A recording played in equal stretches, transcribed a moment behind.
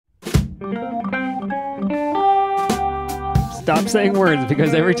Stop saying words,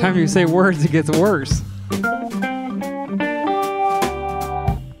 because every time you say words, it gets worse. Welcome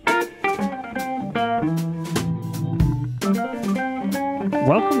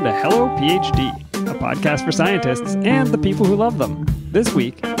to Hello PhD, a podcast for scientists and the people who love them. This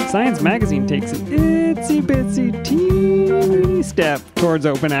week, Science Magazine takes an itsy-bitsy teeny step towards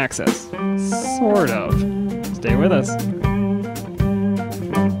open access. Sort of. Stay with us.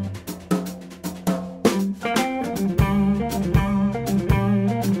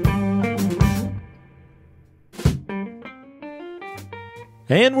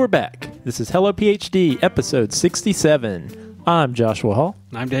 And we're back. This is Hello PhD, episode 67. I'm Joshua Hall.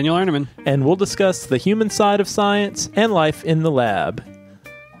 I'm Daniel Arneman. And we'll discuss the human side of science and life in the lab.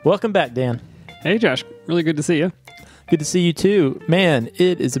 Welcome back, Dan. Hey, Josh. Really good to see you. Good to see you, too. Man,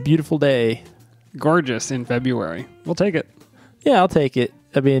 it is a beautiful day. Gorgeous in February. We'll take it. Yeah, I'll take it.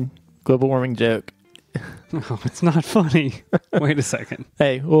 I mean, global warming joke. Oh, it's not funny. Wait a second.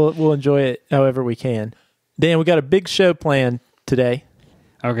 Hey, we'll enjoy it however we can. Dan, we got a big show planned today.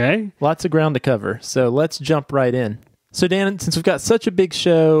 Okay. Lots of ground to cover, so let's jump right in. So, Dan, since we've got such a big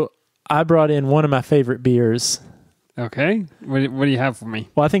show, I brought in one of my favorite beers. Okay. What do you have for me?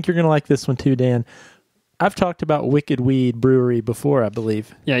 Well, I think you're going to like this one too, Dan. I've talked about Wicked Weed Brewery before, I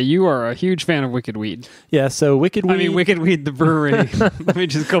believe. Yeah, you are a huge fan of Wicked Weed. Yeah, so Wicked Weed... Wicked Weed, the brewery. Let me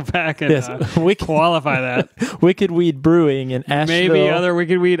just go back and qualify that. Wicked Weed Brewing in Asheville. Maybe other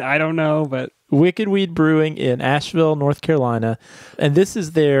Wicked Weed, I don't know, but... Wicked Weed Brewing in Asheville, North Carolina. And this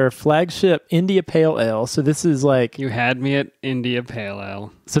is their flagship India Pale Ale. So this is like... You had me at India Pale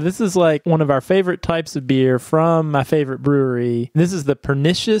Ale. So this is like one of our favorite types of beer from my favorite brewery. This is the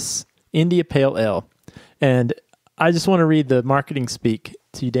Pernicious India Pale Ale. And I just want to read the marketing speak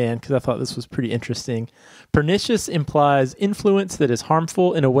to you, Dan, because I thought this was pretty interesting. Pernicious implies influence that is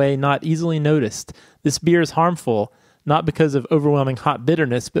harmful in a way not easily noticed. This beer is harmful, not because of overwhelming hot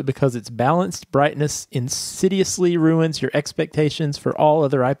bitterness, but because its balanced brightness insidiously ruins your expectations for all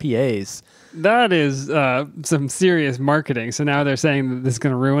other IPAs. That is some serious marketing. So now they're saying that this is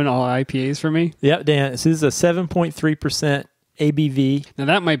going to ruin all IPAs for me? Yep, Dan. So this is a 7.3% ABV. Now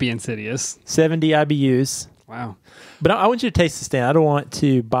that might be insidious. 70 IBUs. Wow. But I want you to taste this, Dan. I don't want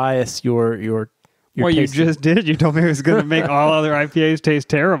to bias your Well, tasting. You just did. You told me it was going to make all other IPAs taste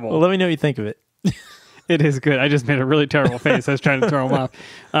terrible. Well, let me know what you think of it. It is good. I just made a really terrible face. I was trying to throw them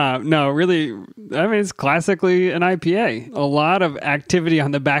off. No, really, I mean, it's classically an IPA. A lot of activity on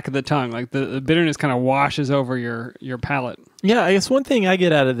the back of the tongue. Like the bitterness kind of washes over your palate. Yeah, I guess one thing I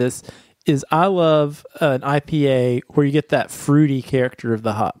get out of this is I love an IPA where you get that fruity character of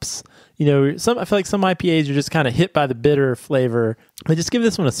the hops. You know, I feel like some IPAs are just kind of hit by the bitter flavor. But just give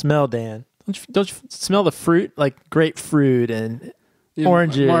this one a smell, Dan. Don't you smell the fruit? Like grapefruit and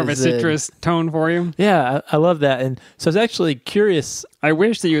oranges. More of a citrus tone for you? Yeah, I love that. And so I was actually curious. I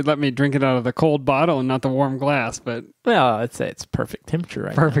wish that you would let me drink it out of the cold bottle and not the warm glass, but... Well, I'd say it's perfect temperature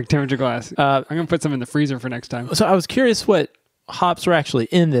right now. Perfect temperature glass. I'm going to put some in the freezer for next time. So I was curious what hops are actually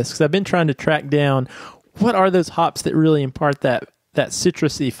in this, because I've been trying to track down what are those hops that really impart that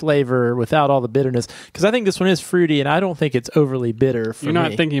citrusy flavor without all the bitterness, because I think this one is fruity and I don't think it's overly bitter for me. You're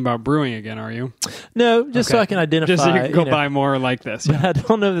not thinking about brewing again, are you? No, just so I can identify. Just so you can go buy more like this. Yeah. But I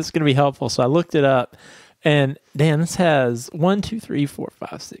don't know if it's going to be helpful, so I looked it up. And Dan, this has 1, 2, 3, 4,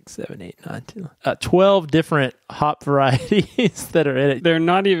 5, 6, 7, 8, 9, 10, 12 different hop varieties that are in it.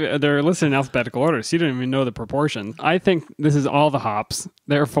 They're listed in alphabetical order, so you don't even know the proportion. I think this is all the hops.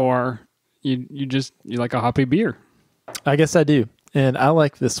 Therefore, you like a hoppy beer. I guess I do. And I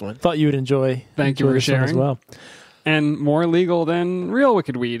like this one. Thought you would enjoy. Thank you for sharing as well. And more legal than real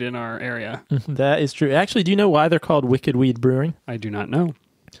Wicked Weed in our area. That is true. Actually, do you know why they're called Wicked Weed Brewing? I do not know.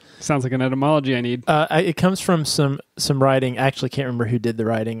 Sounds like an etymology I need. It comes from some writing. I actually can't remember who did the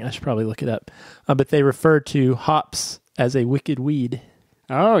writing. I should probably look it up. But they refer to hops as a wicked weed.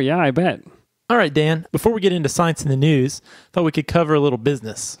 Oh, yeah, I bet. All right, Dan. Before we get into science and the news, thought we could cover a little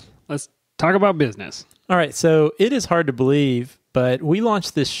business. Let's talk about business. All right. So it is hard to believe, but we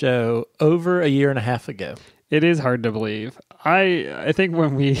launched this show over a year and a half ago. It is hard to believe. I think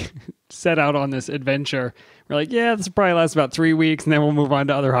when we set out on this adventure, we're like, yeah, this will probably last about 3 weeks, and then we'll move on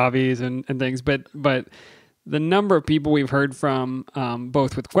to other hobbies and things. But the number of people we've heard from,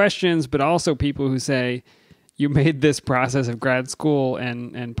 both with questions, but also people who say, you made this process of grad school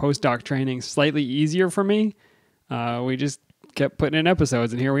and postdoc training slightly easier for me. We just kept putting in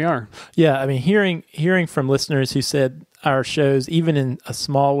episodes, and here we are. Yeah, I mean, hearing from listeners who said our shows, even in a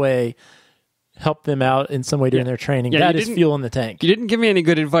small way, help them out in some way during their training. That is fuel in the tank. You didn't give me any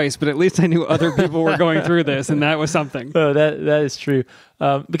good advice, but at least I knew other people were going through this, and that was something. Oh, that is true.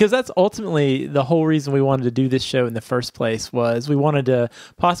 Because that's ultimately the whole reason we wanted to do this show in the first place, was we wanted to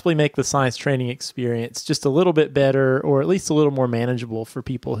possibly make the science training experience just a little bit better, or at least a little more manageable for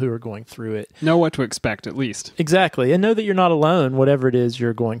people who are going through it. Know what to expect, at least. Exactly. And know that you're not alone, whatever it is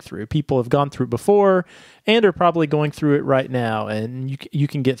you're going through. People have gone through it before and are probably going through it right now, and you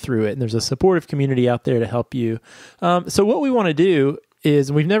can get through it. And there's a supportive community out there to help you. So what we want to do is,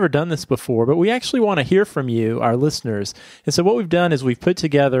 and we've never done this before, but we actually want to hear from you, our listeners. And so what we've done is we've put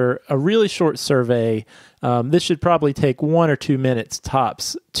together a really short survey. This should probably take 1 or 2 minutes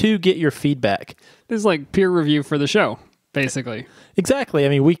tops to get your feedback. This is like peer review for the show, basically. Exactly. I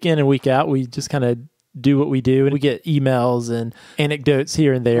mean, week in and week out, we just kind of do what we do, and we get emails and anecdotes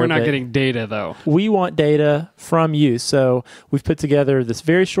here and there. We're not getting data, though. We want data from you. So we've put together this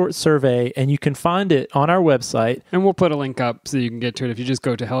very short survey, and you can find it on our website. And we'll put a link up so you can get to it if you just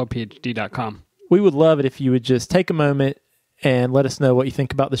go to hellophd.com. We would love it if you would just take a moment and let us know what you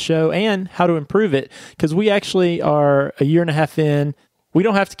think about the show and how to improve it, because we actually are a year and a half in. We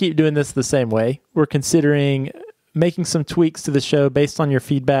don't have to keep doing this the same way. We're considering making some tweaks to the show based on your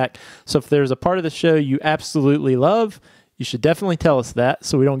feedback. So if there's a part of the show you absolutely love, you should definitely tell us that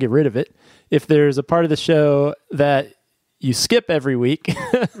so we don't get rid of it. If there's a part of the show that you skip every week,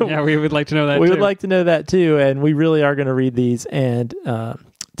 yeah, we would like to know that we would like to know that too. And we really are going to read these and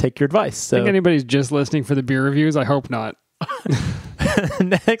take your advice. So, I think anybody's just listening for the beer reviews? I hope not.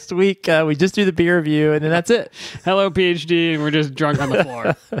 Next week, we just do the beer review, and then that's it. Hello, PhD, and we're just drunk on the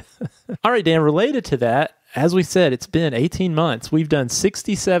floor. All right, Dan, related to that, as we said, it's been 18 months. We've done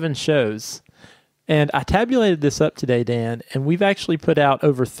 67 shows, and I tabulated this up today, Dan, and we've actually put out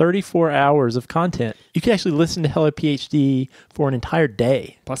over 34 hours of content. You can actually listen to Hello PhD for an entire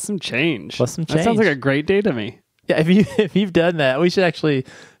day. Plus some change. That sounds like a great day to me. Yeah, if you've done that, we should actually,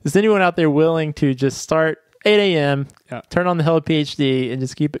 is anyone out there willing to just start 8 a.m., turn on the Hello PhD, and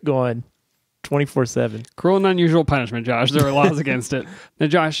just keep it going 24/7? Cruel and unusual punishment, Josh. There are laws against it. Now,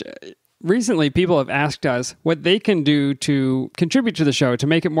 Josh, recently people have asked us what they can do to contribute to the show, to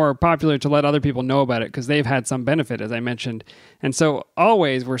make it more popular, to let other people know about it, because they've had some benefit, as I mentioned. And so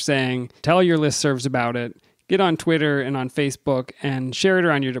always we're saying, tell your listservs about it, get on Twitter and on Facebook, and share it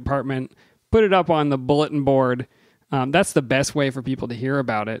around your department, put it up on the bulletin board. That's the best way for people to hear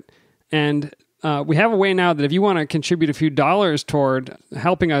about it. And we have a way now that if you want to contribute a few dollars toward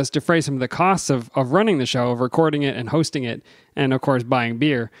helping us defray some of the costs of running the show, of recording it and hosting it, and of course buying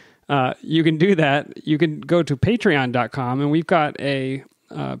beer, you can do that. You can go to patreon.com, and we've got a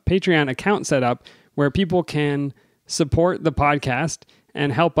Patreon account set up where people can support the podcast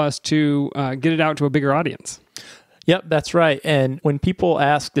and help us to get it out to a bigger audience. Yep, that's right. And when people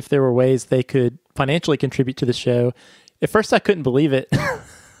asked if there were ways they could financially contribute to the show, at first I couldn't believe it. I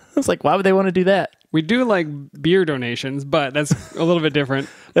was like, why would they want to do that? We do like beer donations, but that's a little bit different.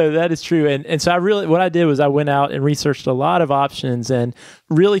 That is true. And so what I did was I went out and researched a lot of options, and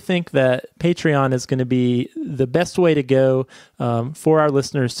really think that Patreon is going to be the best way to go for our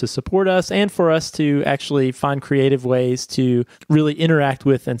listeners to support us, and for us to actually find creative ways to really interact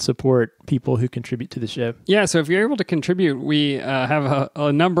with and support people who contribute to the show. Yeah, so if you're able to contribute, we have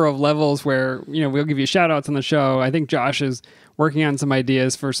a number of levels where, we'll give you shout outs on the show. I think Josh is working on some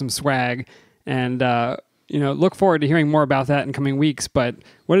ideas for some swag, and look forward to hearing more about that in coming weeks. But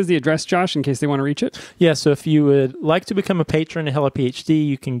what is the address, Josh, in case they want to reach it? Yeah, so if you would like to become a patron of Hello PhD,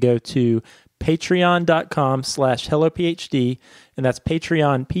 you can go to patreon.com/HelloPhD, and that's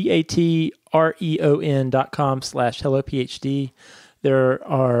Patreon, patreon.com/HelloPhD. There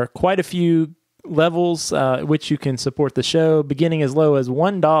are quite a few levels which you can support the show, beginning as low as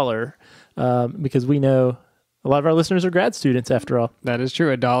 $1, because we know a lot of our listeners are grad students, after all. That is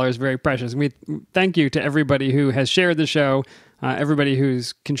true. $1 is very precious. We thank you to everybody who has shared the show, everybody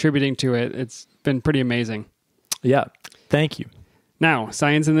who's contributing to it. It's been pretty amazing. Yeah. Thank you. Now,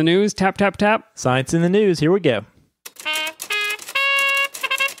 science in the news. Tap, tap, tap. Science in the news. Here we go.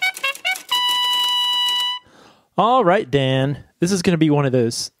 All right, Dan. This is going to be one of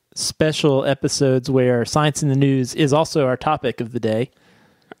those special episodes where science in the news is also our topic of the day.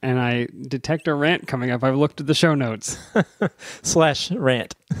 And I detect a rant coming up. I've looked at the show notes.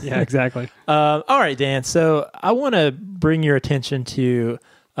 /rant. Yeah, exactly. All right, Dan. So I want to bring your attention to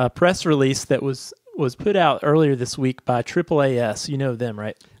a press release that was put out earlier this week by AAAS. You know them,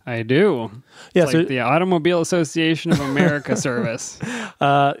 right? I do. Yeah, it's like the Automobile Association of America service.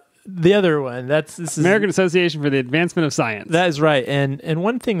 the other one. This is American Association for the Advancement of Science. That is right. And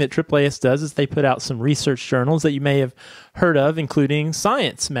one thing that AAAS does is they put out some research journals that you may have heard of, including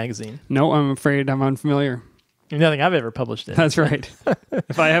Science magazine. No, I'm afraid I'm unfamiliar. Nothing I've ever published in. That's right.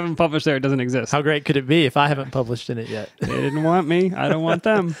 If I haven't published there, it doesn't exist. How great could it be if I haven't published in it yet? They didn't want me. I don't want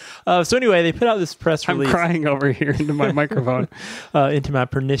them. So anyway, they put out this press release. I'm crying over here into my microphone. Into my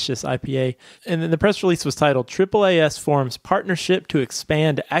pernicious IPA. And then the press release was titled AAAS Forms Partnership to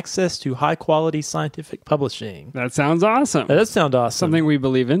Expand Access to High-Quality Scientific Publishing. That sounds awesome. That does sound awesome. Something we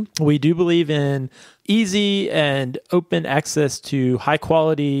believe in. We do believe in easy and open access to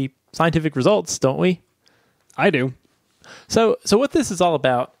high-quality scientific results, don't we? I do. So what this is all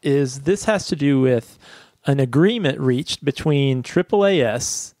about is this has to do with an agreement reached between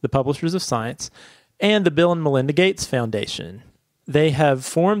AAAS, the publishers of science, and the Bill and Melinda Gates Foundation. They have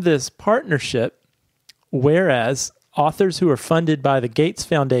formed this partnership whereas authors who are funded by the Gates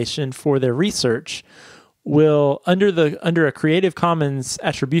Foundation for their research will, under a Creative Commons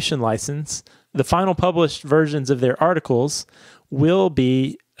attribution license, the final published versions of their articles will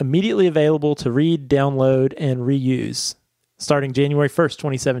be immediately available to read, download, and reuse starting January 1st,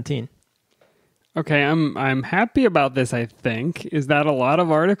 2017. Okay, I'm happy about this, I think. Is that a lot of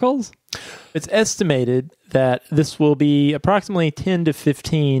articles? It's estimated that this will be approximately 10 to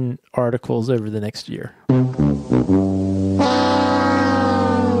 15 articles over the next year.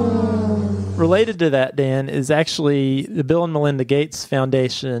 Related to that, Dan, is actually the Bill and Melinda Gates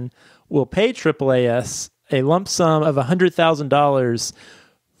Foundation will pay AAAS a lump sum of $100,000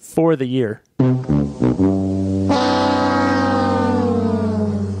 for the year.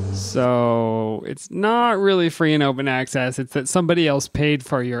 So it's not really free and open access. It's that somebody else paid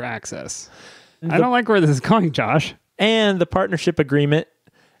for your access. I don't like where this is going, Josh. And the partnership agreement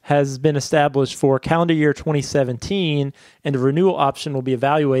has been established for calendar year 2017, and a renewal option will be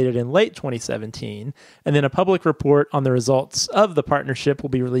evaluated in late 2017. And then a public report on the results of the partnership will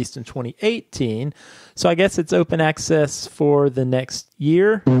be released in 2018. So I guess it's open access for the next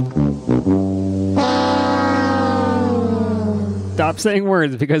year. Stop saying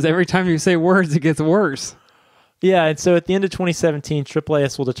words, because every time you say words, it gets worse. Yeah, and so at the end of 2017,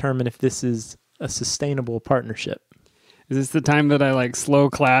 AAAS will determine if this is a sustainable partnership. Is this the time that I slow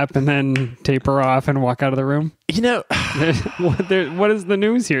clap and then taper off and walk out of the room? You know, what is the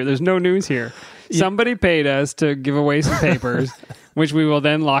news here? There's no news here. Somebody paid us to give away some papers, which we will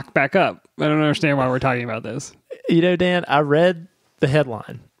then lock back up. I don't understand why we're talking about this. You know, Dan, I read the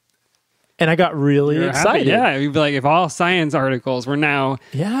headline and I got really excited. Yeah, you'd be like, if all science articles were now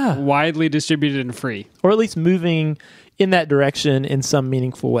widely distributed and free. Or at least moving in that direction in some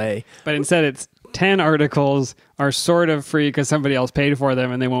meaningful way. But instead it's 10 articles are sort of free because somebody else paid for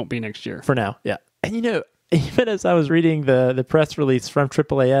them and they won't be next year. For now, yeah. And you know, even as I was reading the press release from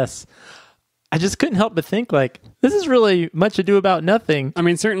AAAS, I just couldn't help but think, this is really much ado about nothing. I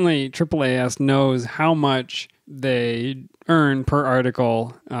mean, certainly AAAS knows how much they earn per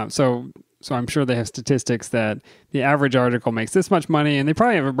article. So I'm sure they have statistics that the average article makes this much money, and they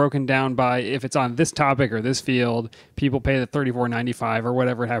probably have it broken down by if it's on this topic or this field, people pay the $34.95 or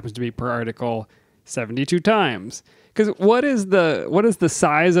whatever it happens to be per article 72 times. Because what is the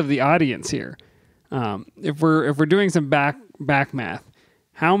size of the audience here? If we're doing some back math,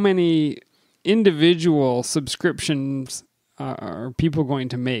 how many individual subscriptions are people going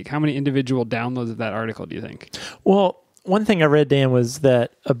to make? How many individual downloads of that article do you think? Well, one thing I read, Dan, was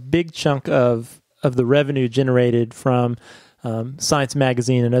that a big chunk of the revenue generated from Science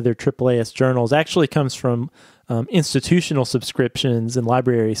Magazine and other AAAS journals actually comes from institutional subscriptions and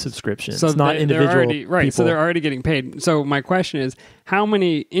library subscriptions. So not individual people. So they're already getting paid. So my question is, how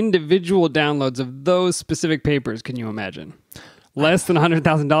many individual downloads of those specific papers can you imagine? Less than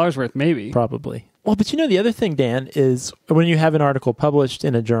 $100,000 worth, maybe. Probably. Well, but you know, the other thing, Dan, is when you have an article published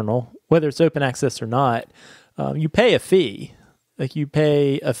in a journal, whether it's open access or not, you pay a fee. You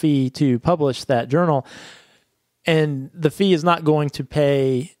pay a fee to publish that journal, and the fee is not going to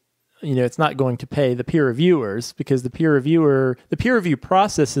pay, it's not going to pay the peer reviewers, because the peer review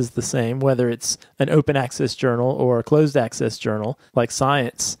process is the same, whether it's an open access journal or a closed access journal like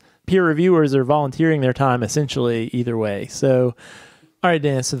Science. Peer reviewers are volunteering their time essentially either way. So, all right,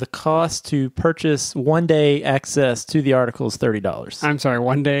 Dan, so the cost to purchase one-day access to the article is $30. I'm sorry,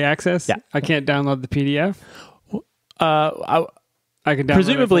 one-day access? Yeah. I can't download the PDF? I can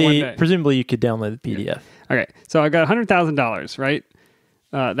download presumably you could download the PDF. Yeah. Okay, so I got $100,000, right?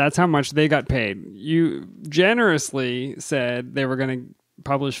 That's how much they got paid. You generously said they were going to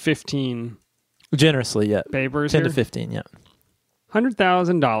publish 15 generously, yeah. papers 10 here? to 15, yeah.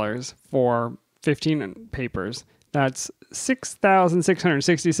 $100,000 for 15 papers. That's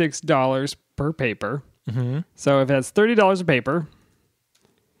 $6,666 per paper. Mm-hmm. So if that's $30 a paper,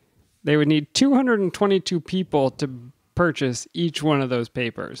 they would need 222 people to purchase each one of those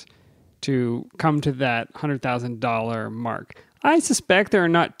papers to come to that $100,000 mark. I suspect there are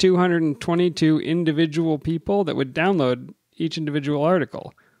not 222 individual people that would download each individual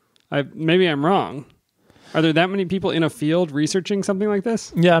article. Maybe I'm wrong. Are there that many people in a field researching something like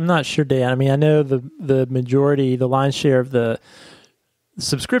this? Yeah, I'm not sure, Dan. I mean, I know the majority, the lion's share of the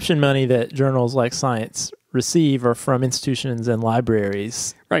subscription money that journals like Science receive are from institutions and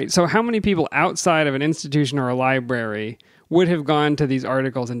libraries. Right. So how many people outside of an institution or a library would have gone to these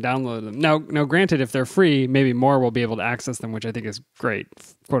articles and downloaded them? Now, granted, if they're free, maybe more will be able to access them, which I think is great,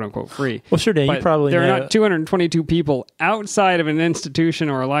 quote unquote free. Well, sure, Dan, but you probably there know. are not 222 people outside of an institution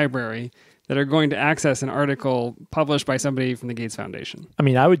or a library that are going to access an article published by somebody from the Gates Foundation. I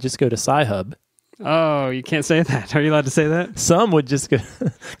mean, I would just go to Sci-Hub. Oh, you can't say that. Are you allowed to say that? Some would just go.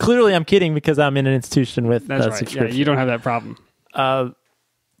 Clearly, I'm kidding because I'm in an institution with That's right. subscription. Yeah, you don't have that problem. Yeah,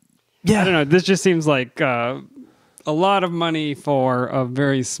 I don't know. This just seems like a lot of money for a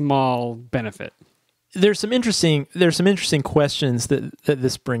very small benefit. There's some interesting questions that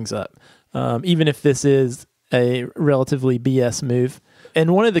this brings up, even if this is a relatively BS move.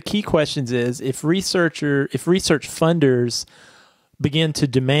 And one of the key questions is if research funders begin to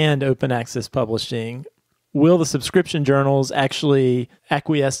demand open access publishing, will the subscription journals actually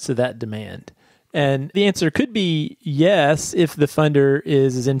acquiesce to that demand? And the answer could be yes, if the funder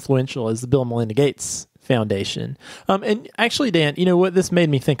is as influential as the Bill and Melinda Gates Foundation. And actually, Dan, you know what this made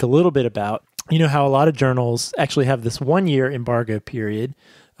me think a little bit about? You know how a lot of journals actually have this 1-year embargo period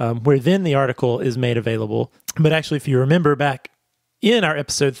where then the article is made available. But actually, if you remember back in our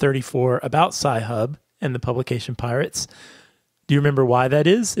episode 34 about Sci-Hub and the publication pirates, do you remember why that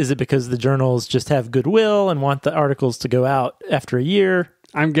is? Is it because the journals just have goodwill and want the articles to go out after a year?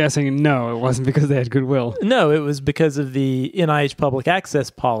 I'm guessing no, it wasn't because they had goodwill. No, it was because of the NIH public access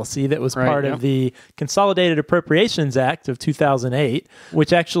policy that was part of the Consolidated Appropriations Act of 2008,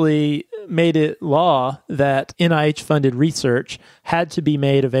 which actually made it law that NIH-funded research had to be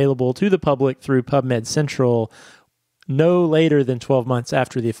made available to the public through PubMed Central no later than 12 months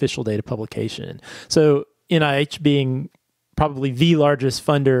after the official date of publication. So NIH being probably the largest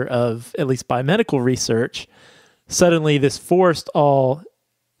funder of at least biomedical research, suddenly this forced all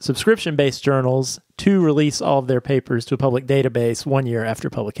subscription-based journals to release all of their papers to a public database 1 year after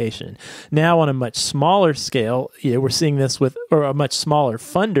publication. Now, on a much smaller scale, we're seeing this with a much smaller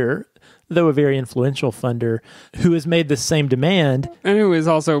funder, though a very influential funder, who has made this same demand. And who is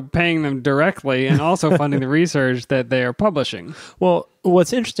also paying them directly and also funding the research that they are publishing. Well,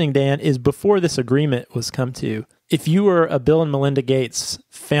 what's interesting, Dan, is before this agreement was come to, if you were a Bill and Melinda Gates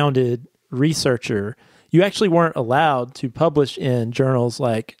founded researcher, you actually weren't allowed to publish in journals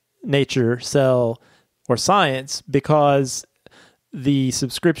like Nature, Cell, or Science because the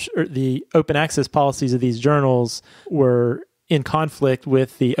subscription or the open access policies of these journals were in conflict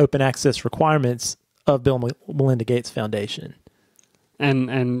with the open access requirements of Bill and Melinda Gates Foundation.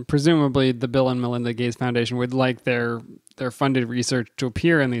 And presumably the Bill and Melinda Gates Foundation would like their funded research to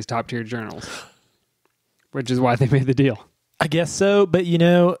appear in these top tier journals, which is why they made the deal. I guess so, but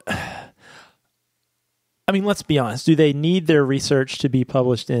I mean, let's be honest. Do they need their research to be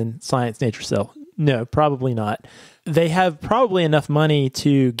published in Science, Nature, Cell? No, probably not. They have probably enough money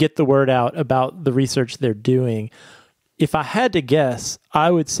to get the word out about the research they're doing. If I had to guess,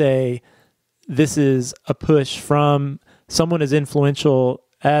 I would say this is a push from someone as influential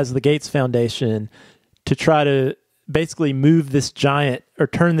as the Gates Foundation to try to basically move this giant or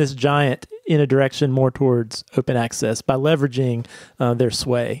turn this giant in a direction more towards open access by leveraging their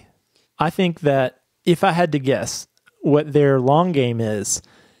sway. I think that if I had to guess, what their long game is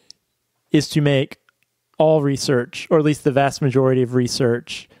to make all research, or at least the vast majority of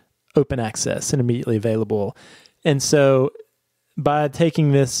research, open access and immediately available. And so by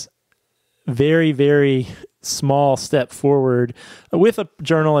taking this very, very small step forward with a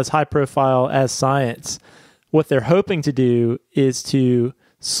journal as high profile as Science, what they're hoping to do is to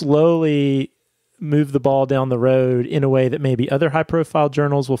slowly move the ball down the road in a way that maybe other high profile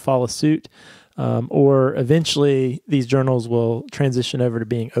journals will follow suit. Or eventually these journals will transition over to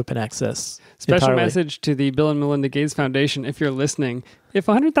being open access. Special entirely. message to the Bill and Melinda Gates Foundation. If you're listening, if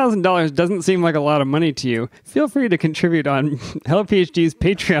 $100,000 doesn't seem like a lot of money to you, feel free to contribute on Hello PhD's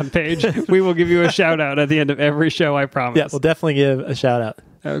Patreon page. We will give you a shout out at the end of every show, I promise. Yeah, we'll definitely give a shout out.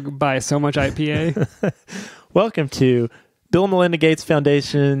 Buy so much IPA. Welcome to Bill and Melinda Gates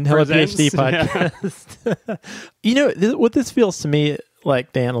Foundation Hello Presents. PhD podcast. What this feels to me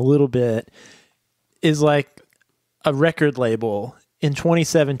like, Dan, a little bit is like a record label in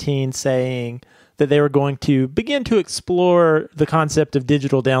 2017 saying that they were going to begin to explore the concept of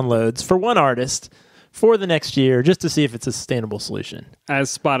digital downloads for one artist for the next year, just to see if it's a sustainable solution.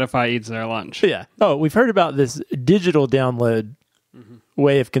 As Spotify eats their lunch. Yeah. Oh, we've heard about this digital download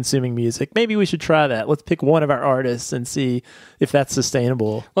way of consuming music. Maybe we should try that. Let's pick one of our artists and see if that's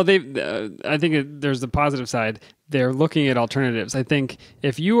sustainable. Well, I think there's the positive side. They're looking at alternatives. I think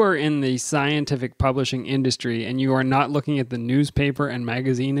if you are in the scientific publishing industry and you are not looking at the newspaper and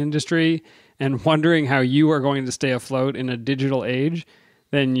magazine industry and wondering how you are going to stay afloat in a digital age,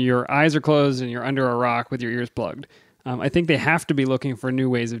 then your eyes are closed and you're under a rock with your ears plugged. I think they have to be looking for new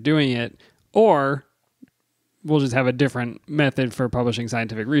ways of doing it, or we'll just have a different method for publishing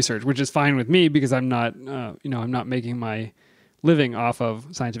scientific research, which is fine with me because I'm not, I'm not making my living off of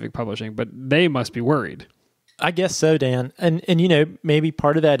scientific publishing. But they must be worried. I guess so, Dan. And maybe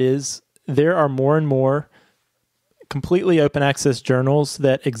part of that is there are more and more completely open access journals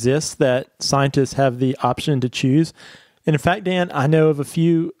that exist that scientists have the option to choose. And in fact, Dan, I know of a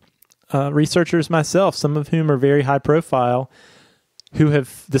few researchers myself, some of whom are very high profile, who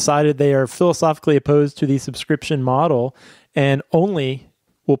have decided they are philosophically opposed to the subscription model and only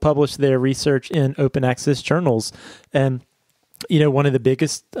will publish their research in open access journals. And, one of the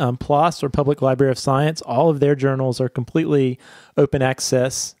biggest, PLOS, or Public Library of Science, all of their journals are completely open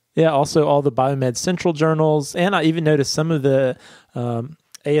access. Yeah, also all the Biomed Central journals. And I even noticed some of the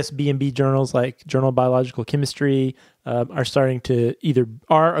ASB&B journals like Journal of Biological Chemistry are starting to either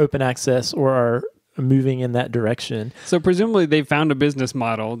are open access or are moving in that direction. So presumably they found a business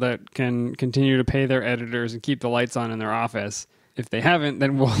model that can continue to pay their editors and keep the lights on in their office. If they haven't,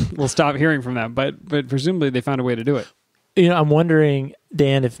 then we'll stop hearing from them. But presumably they found a way to do it. I'm wondering,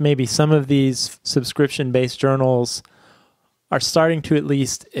 Dan, if maybe some of these subscription-based journals are starting to at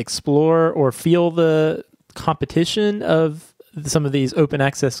least explore or feel the competition of some of these open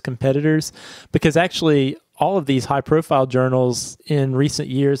access competitors, because actually all of these high-profile journals in recent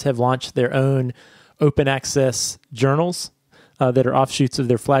years have launched their own open access journals that are offshoots of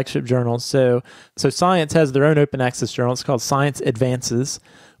their flagship journals. So Science has their own open access journal. It's called Science Advances.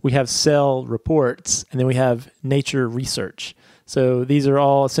 We have Cell Reports, and then we have Nature Research. So these are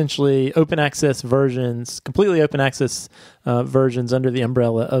all essentially open access versions, completely open access versions under the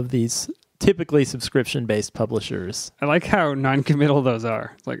umbrella of these typically subscription-based publishers. I like how non-committal those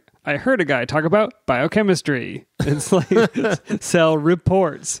are. It's like, I heard a guy talk about biochemistry. It's like Cell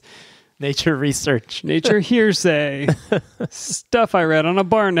Reports. Nature Research. Nature Hearsay. Stuff I read on a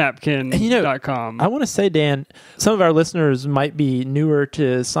bar napkin.com. I want to say, Dan, some of our listeners might be newer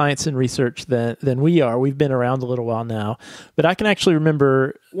to science and research than we are. We've been around a little while now. But I can actually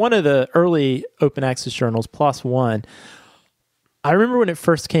remember one of the early open access journals, PLOS One. I remember when it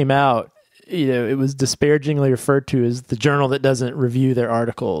first came out, it was disparagingly referred to as the journal that doesn't review their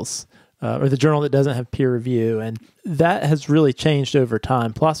articles. Or the journal that doesn't have peer review. And that has really changed over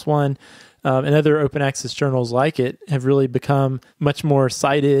time. PLOS One and other open access journals like it have really become much more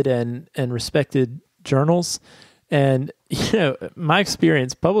cited and respected journals. And, my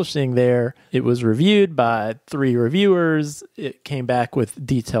experience publishing there, it was reviewed by 3 reviewers. It came back with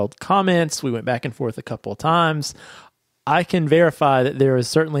detailed comments. We went back and forth a couple of times. I can verify that there is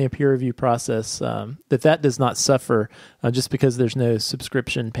certainly a peer review process that does not suffer just because there's no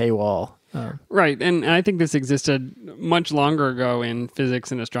subscription paywall. Right, and I think this existed much longer ago in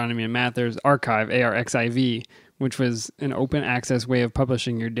physics and astronomy and math. There's Archive, ARXIV, which was an open access way of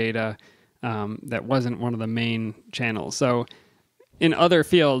publishing your data that wasn't one of the main channels. So in other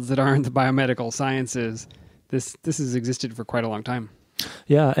fields that aren't the biomedical sciences, this has existed for quite a long time.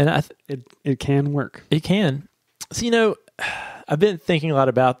 Yeah, and it can work. It can. So, I've been thinking a lot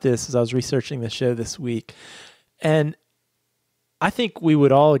about this as I was researching the show this week, and I think we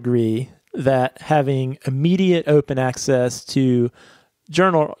would all agree that having immediate open access to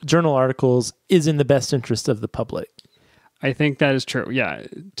journal articles is in the best interest of the public. I think that is true. Yeah,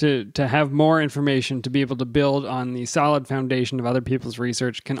 to have more information, to be able to build on the solid foundation of other people's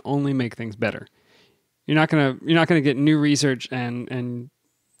research can only make things better. You're not gonna get new research and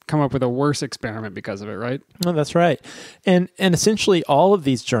come up with a worse experiment because of it, right? No, that's right. And essentially all of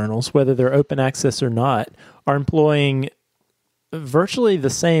these journals, whether they're open access or not, are employing virtually the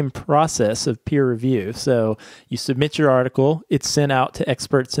same process of peer review. So you submit your article, it's sent out to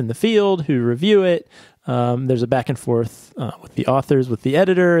experts in the field who review it. There's a back and forth with the authors, with the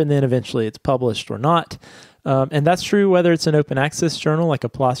editor, and then eventually it's published or not. And that's true whether it's an open access journal like a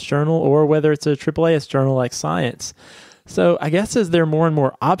PLOS journal or whether it's a AAAS journal like Science. So I guess as there are more and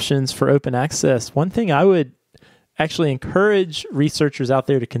more options for open access, one thing I would actually encourage researchers out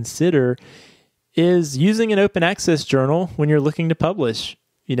there to consider is using an open access journal when you're looking to publish.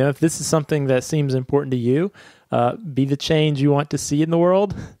 If this is something that seems important to you, be the change you want to see in the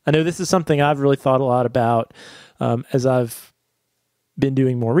world. I know this is something I've really thought a lot about as I've been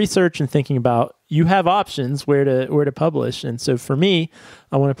doing more research and thinking about you have options where to publish. And so for me,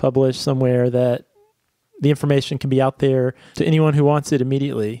 I want to publish somewhere that the information can be out there to anyone who wants it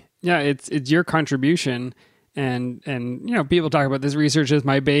immediately. Yeah, it's your contribution. And people talk about this research as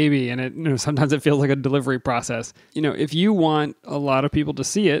my baby, and it sometimes it feels like a delivery process. If you want a lot of people to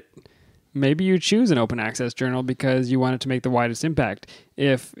see it, maybe you choose an open access journal because you want it to make the widest impact.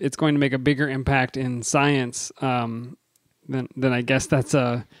 If it's going to make a bigger impact in science, then I guess that's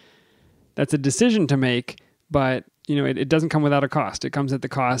a decision to make. But it doesn't come without a cost. It comes at the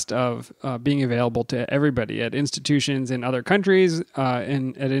cost of being available to everybody at institutions in other countries,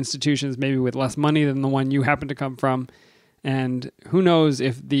 and at institutions maybe with less money than the one you happen to come from. And who knows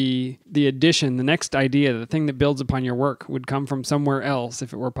if the addition, the next idea, the thing that builds upon your work would come from somewhere else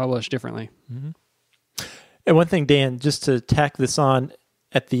if it were published differently. Mm-hmm. And one thing, Dan, just to tack this on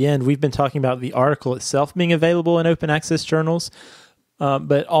at the end, we've been talking about the article itself being available in open access journals,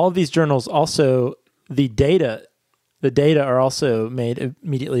 but all of these journals also, the data are also made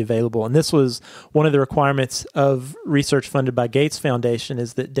immediately available. And this was one of the requirements of research funded by Gates Foundation,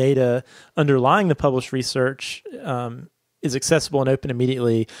 is that data underlying the published research is accessible and open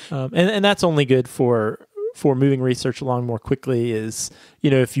immediately. And that's only good for moving research along more quickly. Is,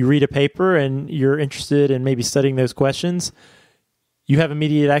 if you read a paper and you're interested in maybe studying those questions, you have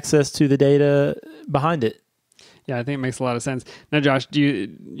immediate access to the data behind it. Yeah, I think it makes a lot of sense. Now, Josh,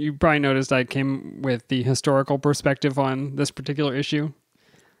 you probably noticed I came with the historical perspective on this particular issue.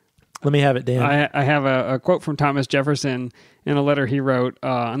 Let me have it, Dan. I have a quote from Thomas Jefferson in a letter he wrote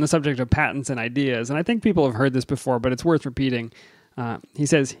on the subject of patents and ideas. And I think people have heard this before, but it's worth repeating. He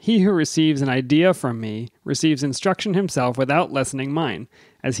says, "He who receives an idea from me receives instruction himself without lessening mine,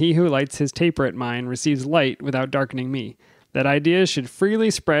 as he who lights his taper at mine receives light without darkening me. That ideas should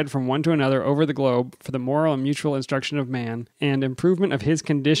freely spread from one to another over the globe for the moral and mutual instruction of man and improvement of his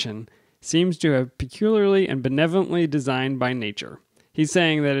condition seems to have peculiarly and benevolently designed by nature." He's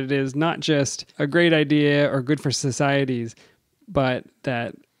saying that it is not just a great idea or good for societies, but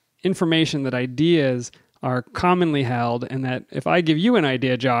that information, that ideas are commonly held, and that if I give you an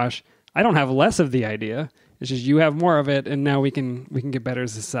idea, Josh, I don't have less of the idea. It's just you have more of it, and now we can get better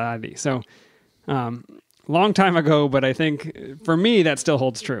as a society. So, long time ago, but I think for me that still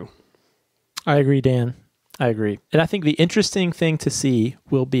holds true. I agree, Dan. I agree. And I think the interesting thing to see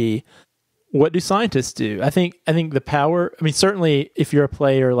will be, what do scientists do? I think the power, certainly if you're a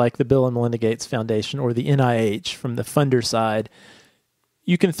player like the Bill and Melinda Gates Foundation or the NIH from the funder side,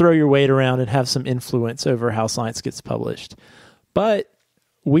 you can throw your weight around and have some influence over how science gets published. But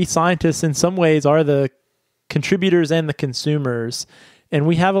we scientists in some ways are the contributors and the consumers, and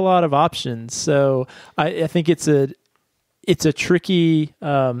we have a lot of options. So I think it's a tricky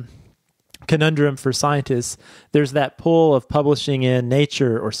conundrum for scientists. There's that pull of publishing in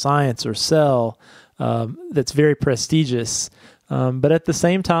Nature or Science or Cell that's very prestigious. But at the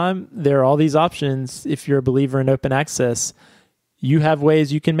same time, there are all these options. If you're a believer in open access, you have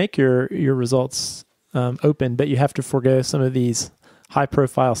ways you can make your results open, but you have to forego some of these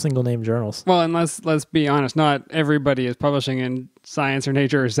high-profile single-name journals. Well, and let's be honest, not everybody is publishing in Science or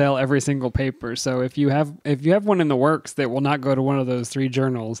Nature or Cell every single paper. So if you have one in the works that will not go to one of those three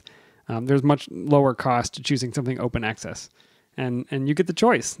journals, there's much lower cost to choosing something open access, and you get the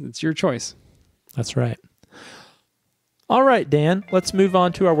choice. It's your choice. That's right. All right, Dan, let's move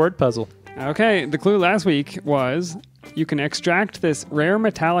on to our word puzzle. Okay, the clue last week was you can extract this rare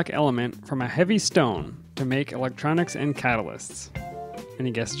metallic element from a heavy stone to make electronics and catalysts.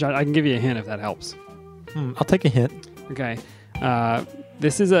 Any guesses, John? I can give you a hint if that helps. I'll take a hint. Okay.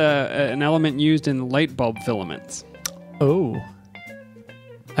 This is an element used in light bulb filaments. Oh.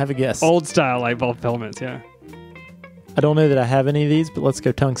 I have a guess. Old style light bulb filaments, yeah. I don't know that I have any of these, but let's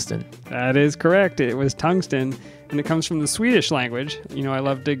go tungsten. That is correct. It was tungsten, and it comes from the Swedish language. I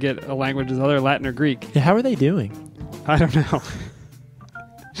love to get a language as other Latin or Greek. Yeah, how are they doing? I don't know.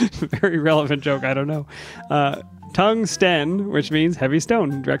 Very relevant joke. I don't know. Tungsten, which means heavy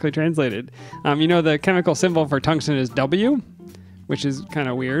stone, directly translated. The chemical symbol for tungsten is W, which is kind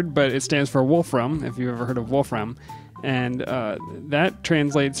of weird, but it stands for Wolfram, if you've ever heard of Wolfram. And that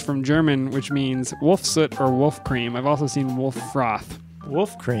translates from German, which means wolf soot or wolf cream. I've also seen wolf froth.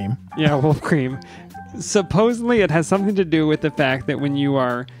 Wolf cream? Yeah, wolf cream. Supposedly it has something to do with the fact that when you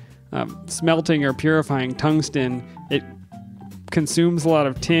are smelting or purifying tungsten, it consumes a lot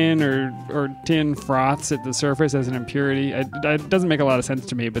of tin or tin froths at the surface as an impurity. It doesn't make a lot of sense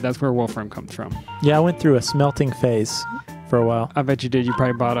to me, but that's where wolfram comes from. Yeah, I went through a smelting phase for a while. I bet you did. You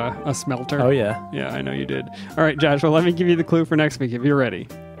probably bought a smelter. Oh, yeah. Yeah, I know you did. All right, Josh, well, let me give you the clue for next week if you're ready.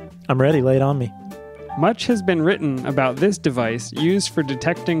 I'm ready. Lay it on me. Much has been written about this device used for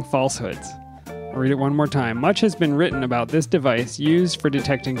detecting falsehoods. I'll read it one more time. Much has been written about this device used for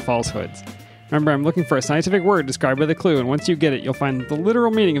detecting falsehoods. Remember, I'm looking for a scientific word described by the clue, and once you get it, you'll find the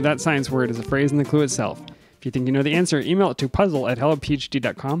literal meaning of that science word as a phrase in the clue itself. If you think you know the answer, email it to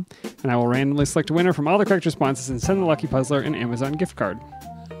puzzle@hellophd.com, and I will randomly select a winner from all the correct responses and send the lucky puzzler an Amazon gift card.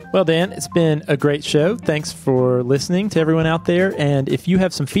 Well, Dan, it's been a great show. Thanks for listening to everyone out there. And if you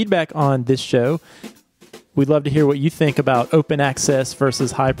have some feedback on this show, we'd love to hear what you think about open access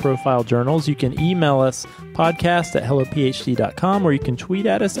versus high-profile journals. You can email us podcast@hellophd.com, or you can tweet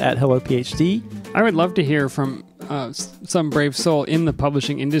at us @hellophd. I would love to hear from some brave soul in the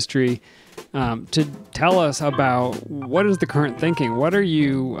publishing industry to tell us about what is the current thinking. What are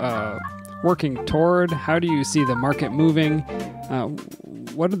you working toward? How do you see the market moving?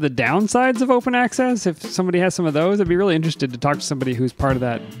 What are the downsides of open access? If somebody has some of those, I'd be really interested to talk to somebody who's part of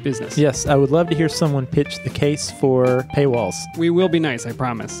that business. Yes, I would love to hear someone pitch the case for paywalls. We will be nice, I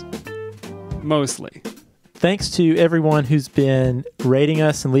promise. Mostly. Thanks to everyone who's been rating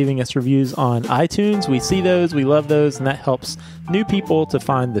us and leaving us reviews on iTunes. We see those, we love those, and that helps new people to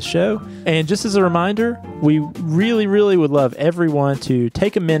find the show. And just as a reminder, we really, really would love everyone to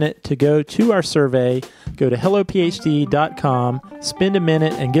take a minute to go to our survey. Go to hellophd.com, spend a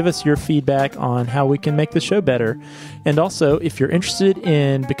minute, and give us your feedback on how we can make the show better. And also, if you're interested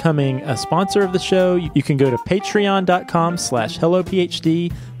in becoming a sponsor of the show, you can go to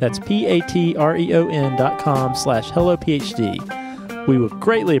patreon.com/hellophd. That's patreon.com/hellophd. We would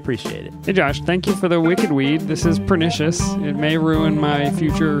greatly appreciate it. Hey, Josh, thank you for the wicked weed. This is pernicious. It may ruin my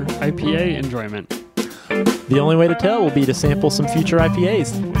future IPA enjoyment. The only way to tell will be to sample some future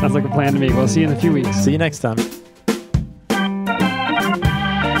IPAs. Sounds like a plan to me. We'll see you in a few weeks. See you next time.